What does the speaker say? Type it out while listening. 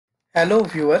Hello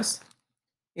viewers,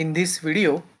 in this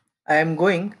video I am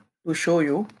going to show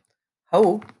you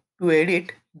how to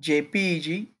edit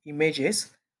JPEG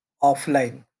images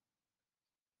offline.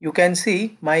 You can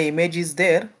see my image is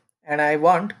there and I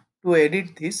want to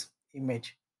edit this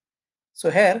image.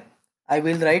 So here I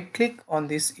will right click on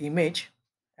this image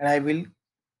and I will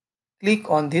click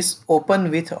on this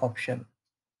open with option.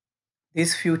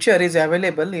 This feature is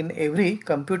available in every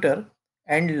computer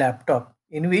and laptop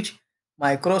in which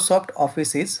Microsoft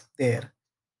Office is there.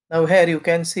 Now here you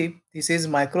can see this is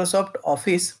Microsoft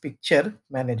Office Picture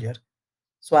Manager.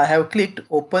 So I have clicked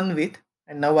open with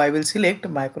and now I will select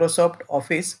Microsoft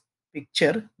Office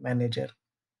Picture Manager.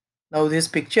 Now this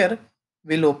picture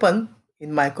will open in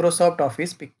Microsoft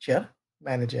Office Picture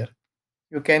Manager.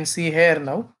 You can see here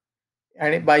now,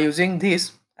 and by using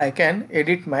this I can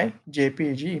edit my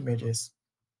JPEG images.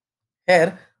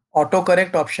 Here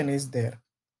autocorrect option is there.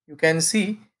 You can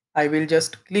see I will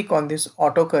just click on this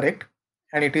autocorrect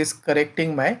and it is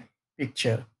correcting my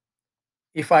picture.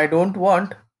 If I don't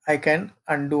want, I can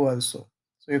undo also.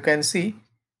 So you can see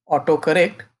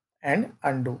autocorrect and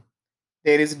undo.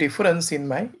 There is difference in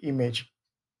my image.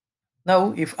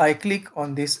 Now if I click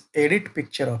on this edit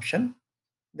picture option,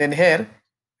 then here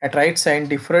at right side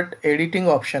different editing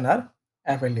option are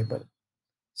available.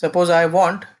 Suppose I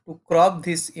want to crop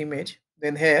this image,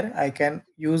 then here I can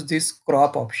use this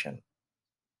crop option.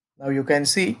 Now you can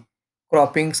see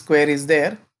cropping square is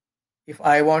there. If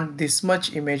I want this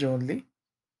much image only,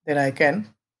 then I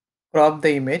can crop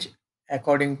the image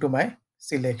according to my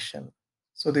selection.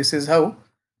 So this is how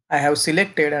I have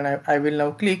selected, and I will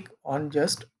now click on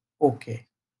just OK.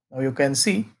 Now you can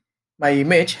see my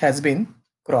image has been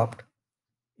cropped.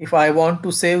 If I want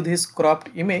to save this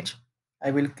cropped image, I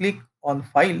will click on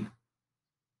file.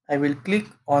 I will click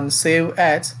on save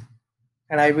as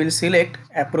and I will select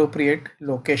appropriate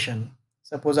location.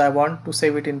 Suppose I want to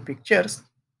save it in pictures,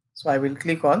 so I will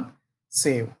click on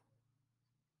save.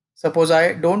 Suppose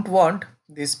I don't want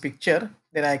this picture,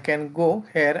 then I can go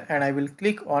here and I will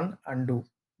click on undo.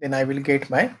 Then I will get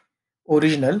my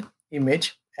original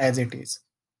image as it is.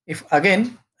 If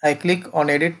again I click on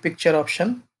edit picture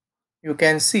option, you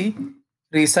can see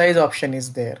resize option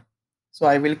is there. So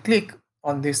I will click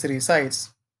on this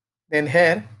resize. Then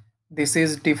here this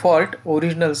is default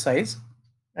original size,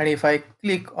 and if I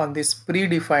click on this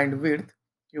predefined width,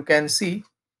 you can see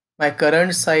my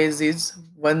current size is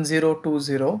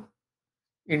 1020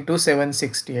 into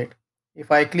 768.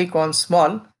 If I click on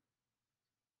small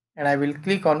and I will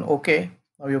click on OK,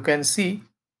 now you can see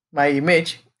my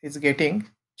image is getting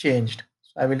changed.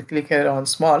 So I will click here on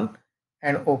small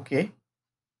and OK.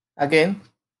 Again,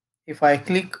 if I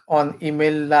click on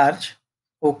email large,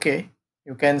 OK,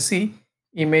 you can see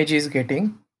image is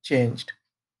getting changed.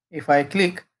 If I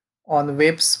click on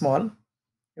web small,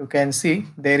 you can see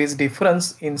there is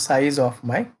difference in size of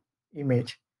my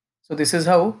image. So this is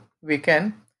how we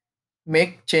can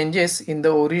make changes in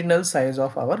the original size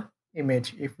of our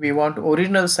image. If we want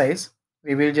original size,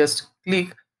 we will just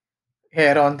click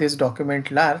here on this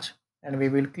document large and we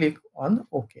will click on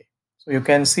OK. So you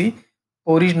can see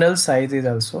original size is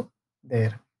also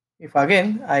there. If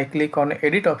again I click on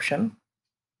edit option,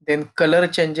 then color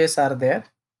changes are there.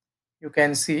 You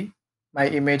can see my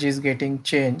image is getting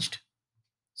changed.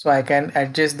 So I can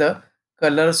adjust the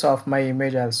colors of my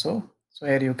image also. So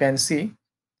here you can see.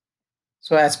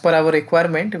 So as per our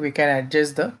requirement, we can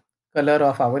adjust the color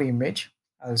of our image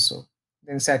also.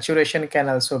 Then saturation can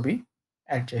also be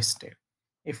adjusted.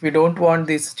 If we don't want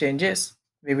these changes,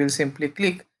 we will simply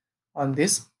click on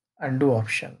this undo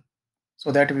option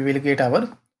so that we will get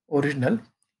our original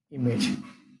image.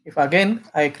 If again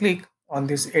I click on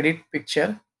this edit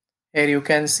picture, here you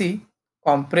can see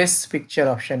compress picture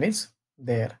option is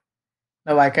there.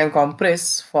 Now I can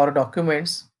compress for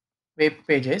documents, web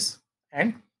pages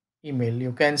and email.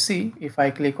 You can see if I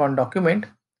click on document,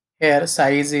 here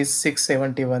size is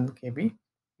 671 KB.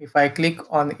 If I click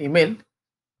on email,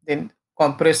 then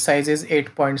compress size is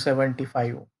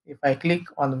 8.75. If I click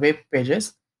on web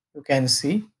pages, you can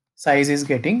see size is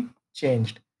getting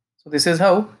changed. So this is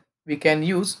how we can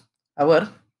use our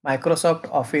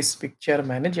Microsoft Office Picture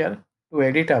Manager to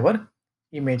edit our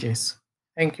images.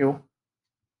 Thank you.